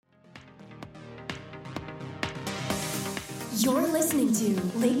You're listening to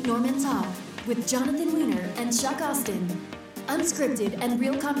Lake Norman Talk with Jonathan Weiner and Chuck Austin. Unscripted and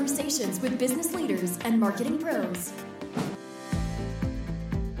real conversations with business leaders and marketing pros.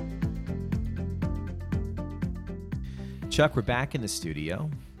 Chuck, we're back in the studio,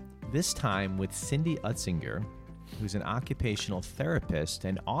 this time with Cindy Utzinger, who's an occupational therapist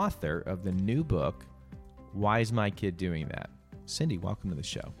and author of the new book, Why Is My Kid Doing That? Cindy, welcome to the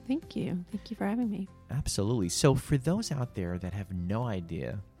show. Thank you. Thank you for having me. Absolutely. So for those out there that have no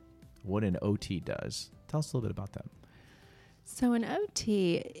idea what an OT does, tell us a little bit about that. So an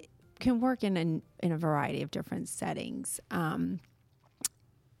OT can work in a variety of different settings. Outpatient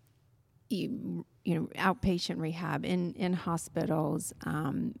rehab in hospitals,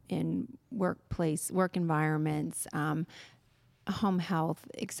 in work environments, home health,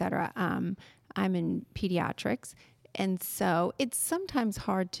 etc. I'm in pediatrics, and so it's sometimes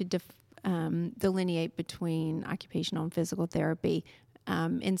hard to delineate between occupational and physical therapy.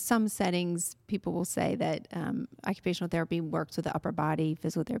 In some settings, people will say that occupational therapy works with the upper body,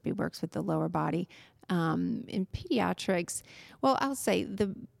 physical therapy works with the lower body. In pediatrics, well, I'll say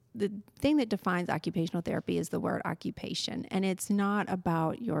the thing that defines occupational therapy is the word occupation, and it's not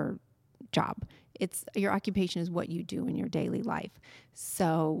about your job. It's your occupation is what you do in your daily life.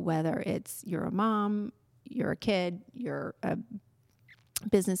 So whether it's you're a mom, you're a kid, you're a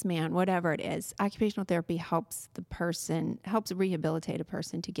businessman, whatever it is, occupational therapy helps rehabilitate a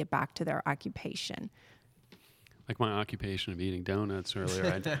person to get back to their occupation. Like my occupation of eating donuts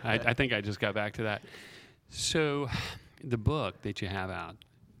earlier. I think I just got back to that. So the book that you have out,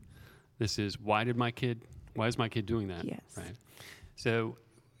 this is why is my kid doing that? Yes. Right. So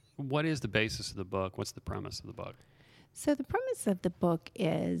what is the basis of the book? What's the premise of the book? So the premise of the book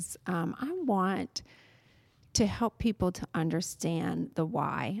is I want to help people to understand the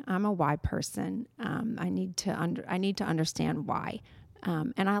why. I'm a why person. I need to understand why.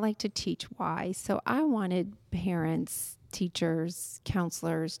 And I like to teach why. So I wanted parents, teachers,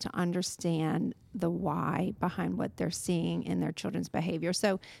 counselors to understand the why behind what they're seeing in their children's behavior.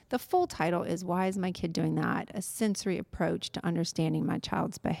 So the full title is Why Is My Kid Doing That? A Sensory Approach to Understanding My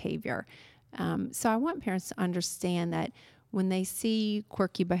Child's Behavior. So I want parents to understand that when they see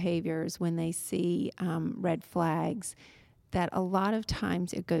quirky behaviors, when they see red flags, that a lot of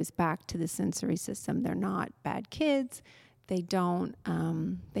times it goes back to the sensory system. They're not bad kids. They don't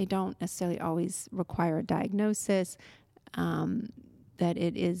necessarily always require a diagnosis. That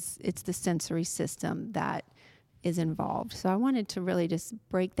it's the sensory system that is involved. So I wanted to really just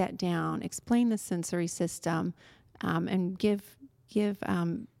break that down, explain the sensory system, and give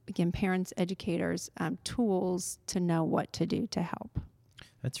again, parents, educators, tools to know what to do to help.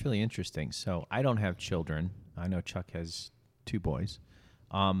 That's really interesting. So I don't have children. I know Chuck has 2 boys.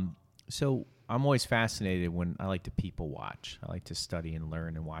 So I'm always fascinated when I like to people watch. I like to study and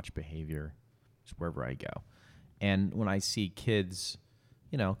learn and watch behavior just wherever I go. And when I see kids,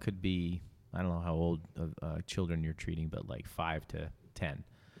 could be, I don't know how old of children you're treating, but like 5 to 10,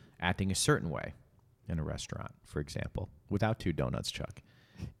 acting a certain way in a restaurant, for example, without 2 donuts, Chuck.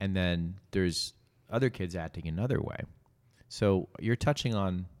 And then there's other kids acting another way. So you're touching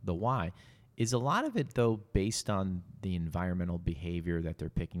on the why. Is a lot of it, though, based on the environmental behavior that they're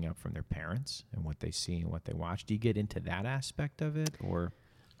picking up from their parents and what they see and what they watch? Do you get into that aspect of it, or?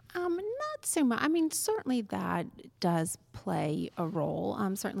 Not so much. I mean, certainly that does play a role.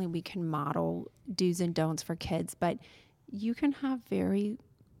 Certainly we can model do's and don'ts for kids, but you can have very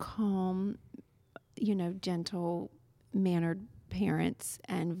calm, gentle mannered parents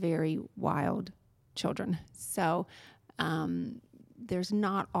and very wild children. So there's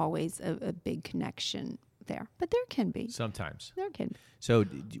not always a big connection there, but there can be. Sometimes. There can be. So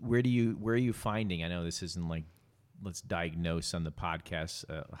where are you finding, I know this isn't like, let's diagnose on the podcast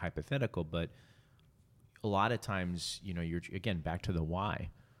hypothetical, but a lot of times, you're, again, back to the why.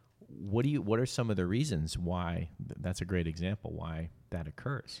 What are some of the reasons why, that's a great example, why that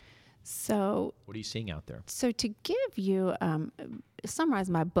occurs? So what are you seeing out there? So to give you, summarize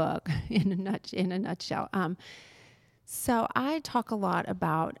my book in a nutshell. So I talk a lot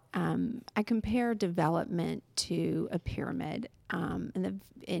about, I compare development to a pyramid, and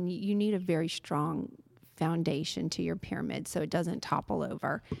you need a very strong foundation to your pyramid so it doesn't topple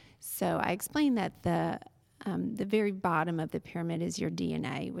over. So I explain that the very bottom of the pyramid is your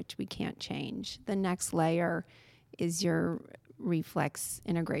DNA, which we can't change. The next layer is your reflex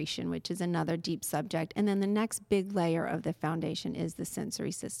integration, which is another deep subject. And then the next big layer of the foundation is the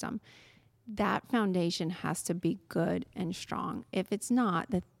sensory system. That foundation has to be good and strong. If it's not,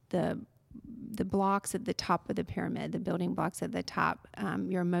 the blocks at the top of the pyramid, the building blocks at the top,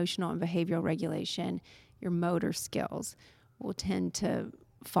 your emotional and behavioral regulation, your motor skills will tend to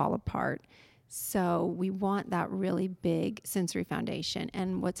fall apart. So we want that really big sensory foundation.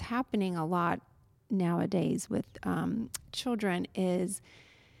 And what's happening a lot nowadays with children is,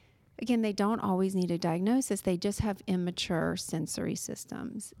 again, they don't always need a diagnosis. They just have immature sensory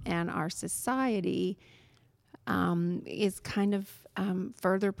systems. And our society is kind of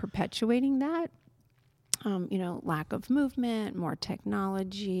further perpetuating that. Lack of movement, more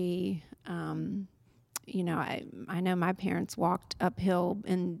technology. I know my parents walked uphill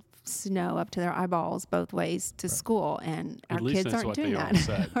in snow up to their eyeballs both ways to school, and our kids aren't doing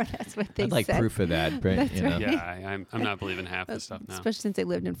that. Or that's what they I'd like said. proof of that, right? That's right. Yeah, I'm not believing half the stuff now. Especially since they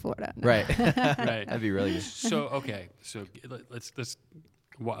lived in Florida. No. Right. Right. That'd be really good. So let's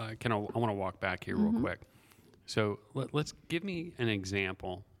I want to walk back here real quick. So let's give me an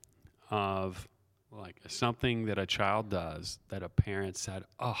example of like something that a child does that a parent said,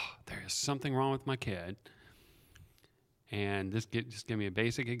 "Oh, there is something wrong with my kid," and just give me a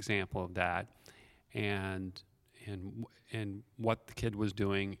basic example of that, and what the kid was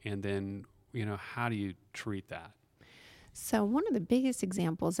doing, and then how do you treat that? So one of the biggest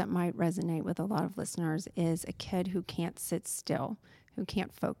examples that might resonate with a lot of listeners is a kid who can't sit still, who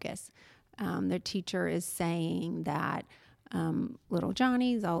can't focus. Their teacher is saying that little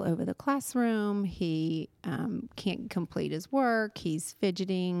Johnny's all over the classroom. He can't complete his work. He's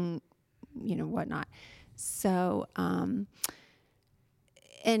fidgeting, whatnot. So,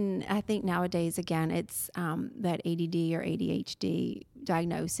 and I think nowadays, again, it's that ADD or ADHD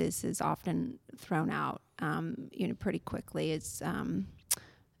diagnosis is often thrown out, pretty quickly. It's to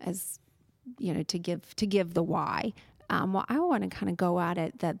give the why. Well, I want to kind of go at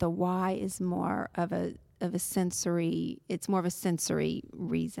it that the why is more of a sensory. It's more of a sensory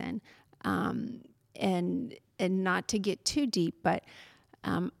reason, and not to get too deep, but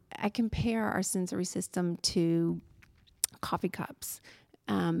I compare our sensory system to coffee cups.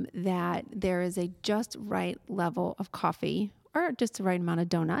 That there is a just right level of coffee or just the right amount of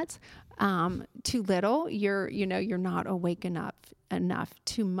donuts. Too little, you're not awake enough.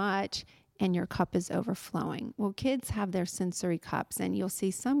 Too much, and your cup is overflowing. Well, kids have their sensory cups, and you'll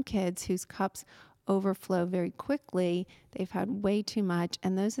see some kids whose cups overflow very quickly. They've had way too much,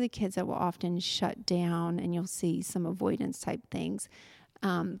 and those are the kids that will often shut down, and you'll see some avoidance type things.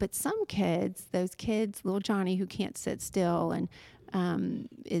 But some kids, those kids, little Johnny who can't sit still and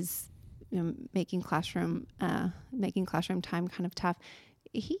is making classroom time kind of tough,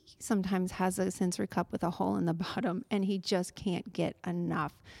 he sometimes has a sensory cup with a hole in the bottom, and he just can't get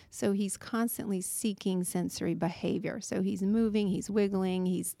enough. So he's constantly seeking sensory behavior. So he's moving, he's wiggling,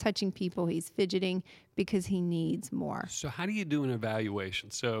 he's touching people, he's fidgeting because he needs more. So how do you do an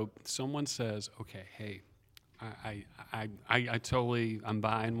evaluation? So someone says, okay, hey, I totally, I'm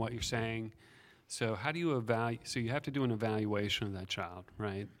buying what you're saying. So how do you evaluate? So you have to do an evaluation of that child,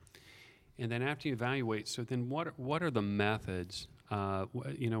 right? And then after you evaluate, so then what are the methods?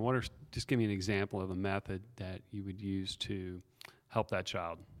 Just give me an example of a method that you would use to help that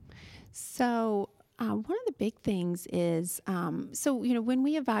child. So one of the big things is, when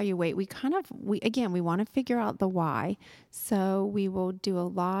we evaluate, we want to figure out the why. So we will do a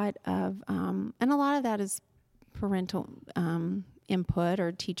lot of, and a lot of that is parental input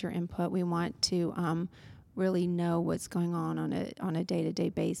or teacher input. We want to really know what's going on a day-to-day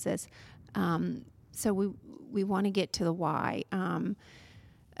basis. So we want to get to the why.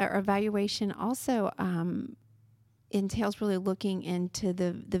 Our evaluation also entails really looking into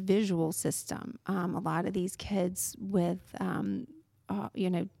the visual system. A lot of these kids with,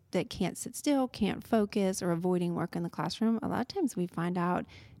 that can't sit still, can't focus, or avoiding work in the classroom, a lot of times we find out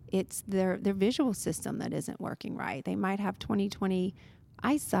it's their visual system that isn't working right. They might have 20/20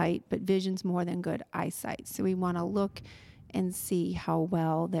 eyesight, but vision's more than good eyesight. So we want to look and see how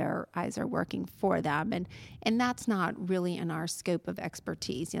well their eyes are working for them. And that's not really in our scope of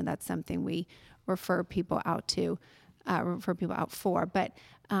expertise. That's something we refer people out for. But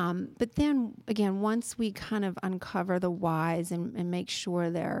then again, once we kind of uncover the whys and make sure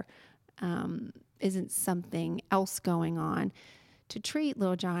there isn't something else going on, to treat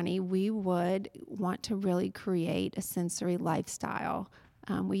little Johnny, we would want to really create a sensory lifestyle.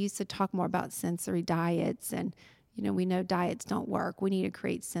 We used to talk more about sensory diets, and we know diets don't work. We need to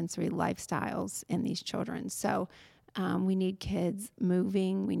create sensory lifestyles in these children. So we need kids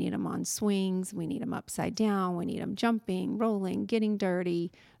moving. We need them on swings. We need them upside down. We need them jumping, rolling, getting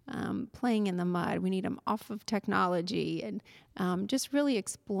dirty, playing in the mud. We need them off of technology and just really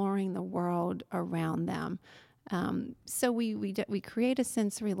exploring the world around them. So we create a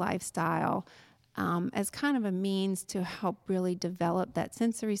sensory lifestyle as kind of a means to help really develop that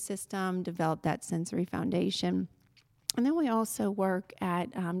sensory system, develop that sensory foundation. And then we also work at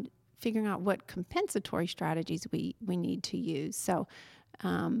figuring out what compensatory strategies we need to use. So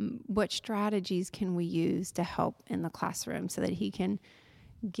what strategies can we use to help in the classroom so that he can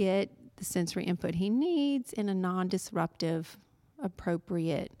get the sensory input he needs in a non-disruptive,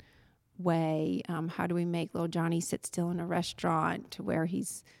 appropriate way? How do we make little Johnny sit still in a restaurant to where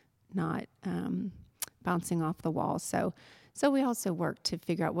he's not bouncing off the wall? So we also work to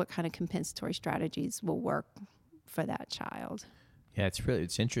figure out what kind of compensatory strategies will work for that child. Yeah,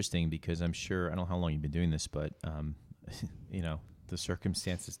 it's interesting because I'm sure, I don't know how long you've been doing this, but the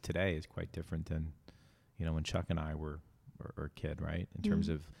circumstances today is quite different than, when Chuck and I were a kid, right? In terms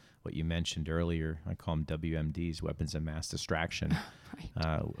of what you mentioned earlier, I call them WMDs, weapons of mass distraction,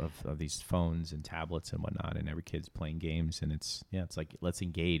 Right. of these phones and tablets and whatnot, and every kid's playing games, and it's like, let's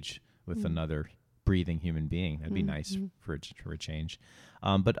engage with another breathing human being. That'd be nice for a change.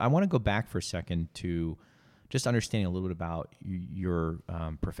 But I want to go back for a second to just understanding a little bit about your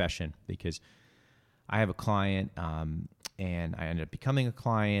profession, because I have a client, and I ended up becoming a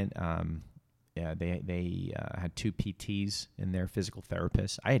client. They had 2 PTs in their physical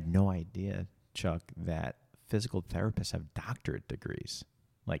therapists. I had no idea, Chuck, that physical therapists have doctorate degrees.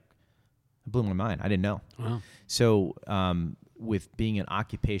 Like, it blew my mind. I didn't know. Wow. So with being an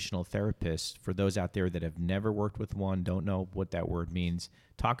occupational therapist, for those out there that have never worked with one, don't know what that word means,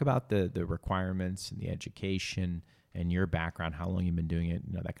 talk about the requirements and the education and your background, how long you've been doing it,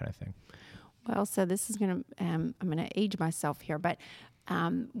 that kind of thing. Well, so this is going to, I'm going to age myself here, but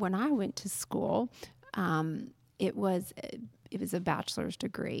when I went to school, it was a bachelor's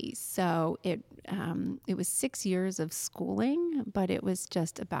degree. So it was 6 years of schooling, but it was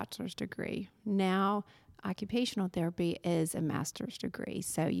just a bachelor's degree. Now, occupational therapy is a master's degree.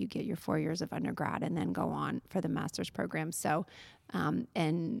 So you get your 4 years of undergrad and then go on for the master's program. So,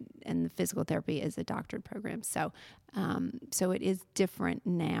 and the physical therapy is a doctorate program. So it is different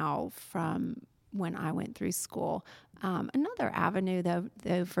now from when I went through school. Another avenue,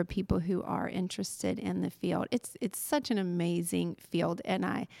 though, for people who are interested in the field, it's such an amazing field,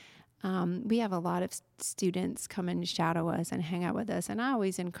 and we have a lot of students come and shadow us and hang out with us, and I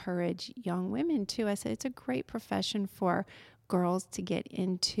always encourage young women too. I say it's a great profession for girls to get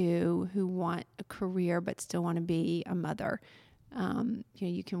into who want a career but still want to be a mother.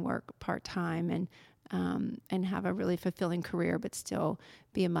 You can work part-time and have a really fulfilling career, but still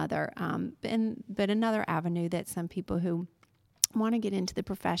be a mother. But another avenue that some people who want to get into the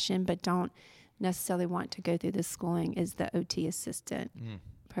profession but don't necessarily want to go through the schooling is the OT assistant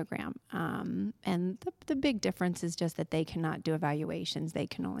program. And the big difference is just that they cannot do evaluations. They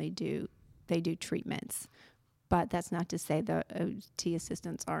do treatments. But that's not to say the OT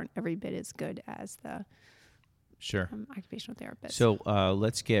assistants aren't every bit as good as the occupational therapist. So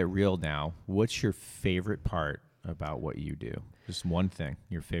let's get real now. What's your favorite part about what you do? Just one thing,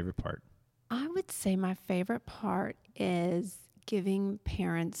 your favorite part. I would say my favorite part is giving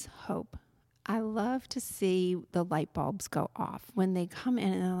parents hope. I love to see the light bulbs go off when they come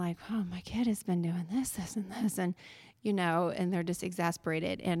in and they're like, oh, my kid has been doing this, and this, and, and they're just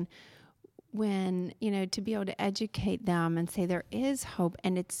exasperated. And when, to be able to educate them and say there is hope,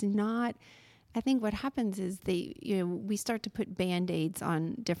 and it's not, I think what happens is we start to put Band-Aids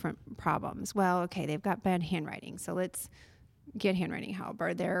on different problems. Well, okay, they've got bad handwriting, so let's get handwriting help.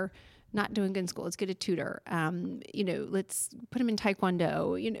 Or they're not doing good in school, let's get a tutor. Let's put them in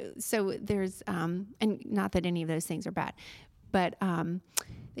Taekwondo. So there's, and not that any of those things are bad, but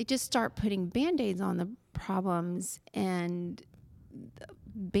they just start putting Band-Aids on the problems, and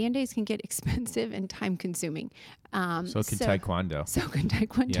Band-Aids can get expensive and time-consuming. So can Taekwondo. So can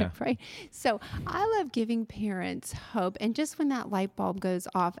Taekwondo, Yeah. right? So I love giving parents hope. And just when that light bulb goes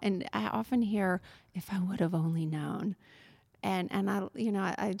off, and I often hear, if I would have only known. And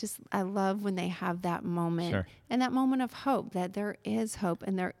I love when they have that moment. Sure. And that moment of hope, that there is hope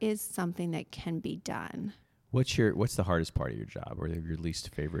and there is something that can be done. What's the hardest part of your job, or your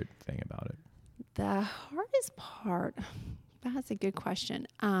least favorite thing about it? The hardest part, that's a good question.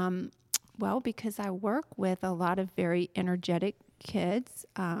 Well, because I work with a lot of very energetic kids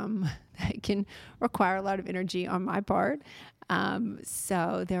that can require a lot of energy on my part.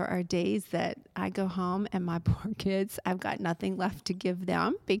 So there are days that I go home and my poor kids, I've got nothing left to give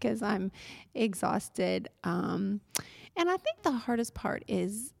them because I'm exhausted. And I think the hardest part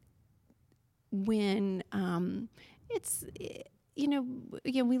is when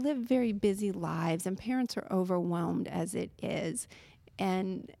we live very busy lives and parents are overwhelmed as it is.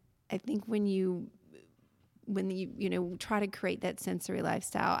 And I think when you try to create that sensory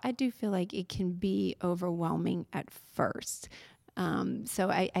lifestyle, I do feel like it can be overwhelming at first. So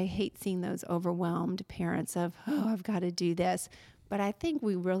I hate seeing those overwhelmed parents of, oh, I've got to do this. But I think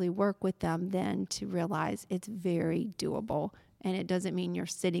we really work with them then to realize it's very doable. And it doesn't mean you're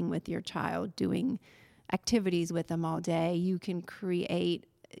sitting with your child doing activities with them all day. You can create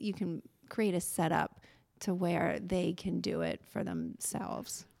a setup to where they can do it for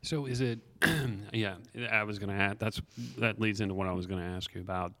themselves. So is it, yeah, I was going to add, that leads into what I was going to ask you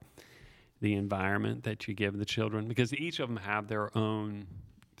about, the environment that you give the children, because each of them have their own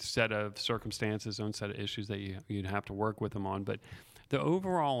set of circumstances, own set of issues that you'd have to work with them on. But the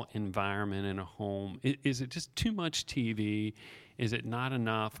overall environment in a home, is it just too much TV? Is it not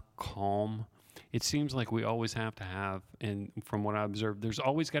enough calm? It seems like we always have to have, and from what I observed, there's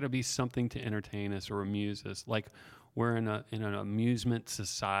always got to be something to entertain us or amuse us. Like we're in an amusement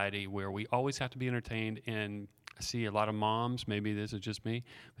society where we always have to be entertained. And I see a lot of moms, maybe this is just me,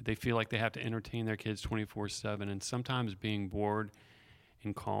 but they feel like they have to entertain their kids 24/7. And sometimes being bored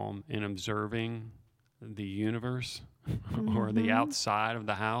and calm and observing the universe or the outside of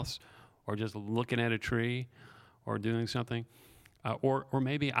the house, or just looking at a tree or doing something, or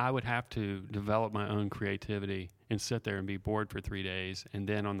maybe I would have to develop my own creativity and sit there and be bored for 3 days, and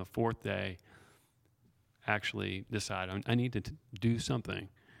then on the fourth day actually decide I need to do something.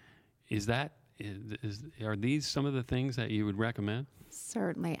 Are these some of the things that you would recommend?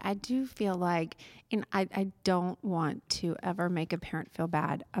 Certainly. I do feel like, and I don't want to ever make a parent feel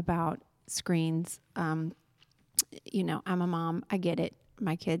bad about screens. I'm a mom. I get it.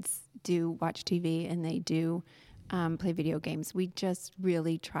 My kids do watch TV and they do play video games. We just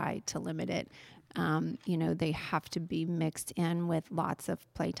really try to limit it. They have to be mixed in with lots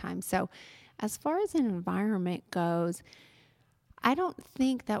of playtime. So as far as an environment goes, I don't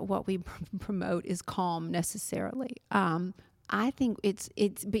think that what we promote is calm necessarily. I think but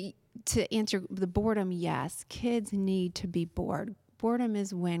to answer the boredom, yes, kids need to be bored. Boredom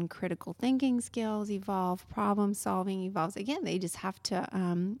is when critical thinking skills evolve, problem solving evolves. Again, they just have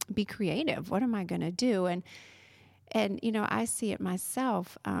to be creative. What am I going to do? And I see it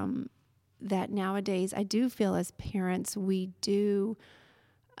myself that nowadays I do feel as parents we do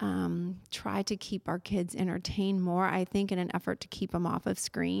try to keep our kids entertained more, I think, in an effort to keep them off of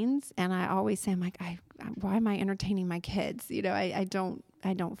screens. And I always say, I'm like, why am I entertaining my kids? I don't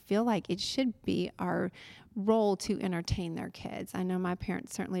feel like it should be our role to entertain their kids. I know my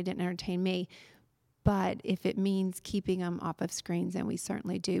parents certainly didn't entertain me, but if it means keeping them off of screens, then we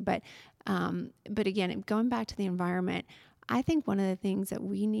certainly do. But again, going back to the environment, I think one of the things that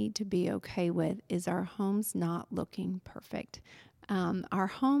we need to be okay with is our homes not looking perfect. Our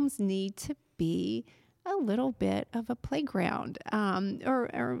homes need to be a little bit of a playground,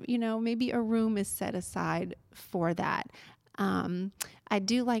 or maybe a room is set aside for that. I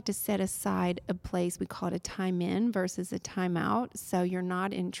do like to set aside a place, we call it a time in versus a time out. So you're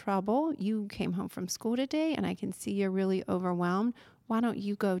not in trouble. You came home from school today and I can see you're really overwhelmed. Why don't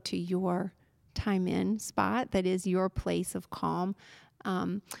you go to your time in spot that is your place of calm?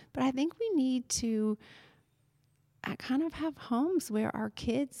 But I think we need to kind of have homes where our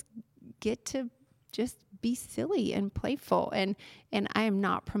kids get to just be silly and playful. And I am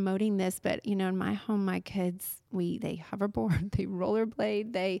not promoting this, but in my home, my kids, they hoverboard, they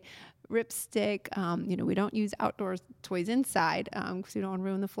rollerblade, they ripstick. We don't use outdoor toys inside because we don't want to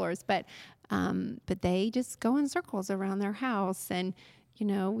ruin the floors. But they just go in circles around their house, and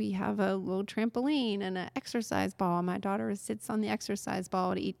we have a little trampoline and an exercise ball. My daughter sits on the exercise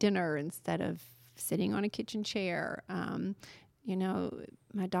ball to eat dinner instead of sitting on a kitchen chair.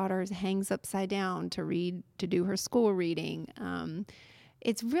 My daughter hangs upside down to do her school reading.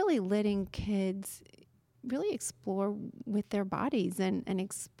 It's really letting kids really explore with their bodies and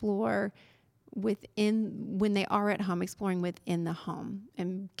explore when they are at home, exploring within the home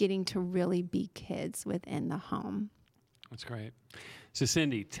and getting to really be kids within the home. That's great. So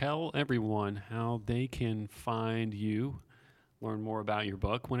Cindy, tell everyone how they can find you, learn more about your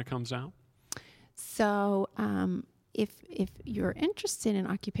book when it comes out. So if you're interested in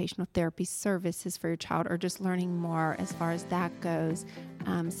occupational therapy services for your child or just learning more as far as that goes,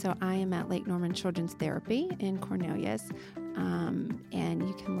 so I am at Lake Norman Children's Therapy in Cornelius, and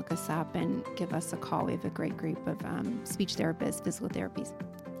you can look us up and give us a call. We have a great group of speech therapists,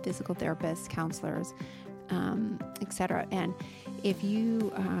 physical therapists, counselors, etc. And if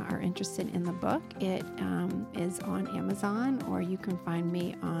you are interested in the book, it is on Amazon, or you can find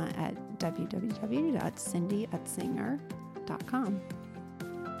me at www.cindyutzinger.com.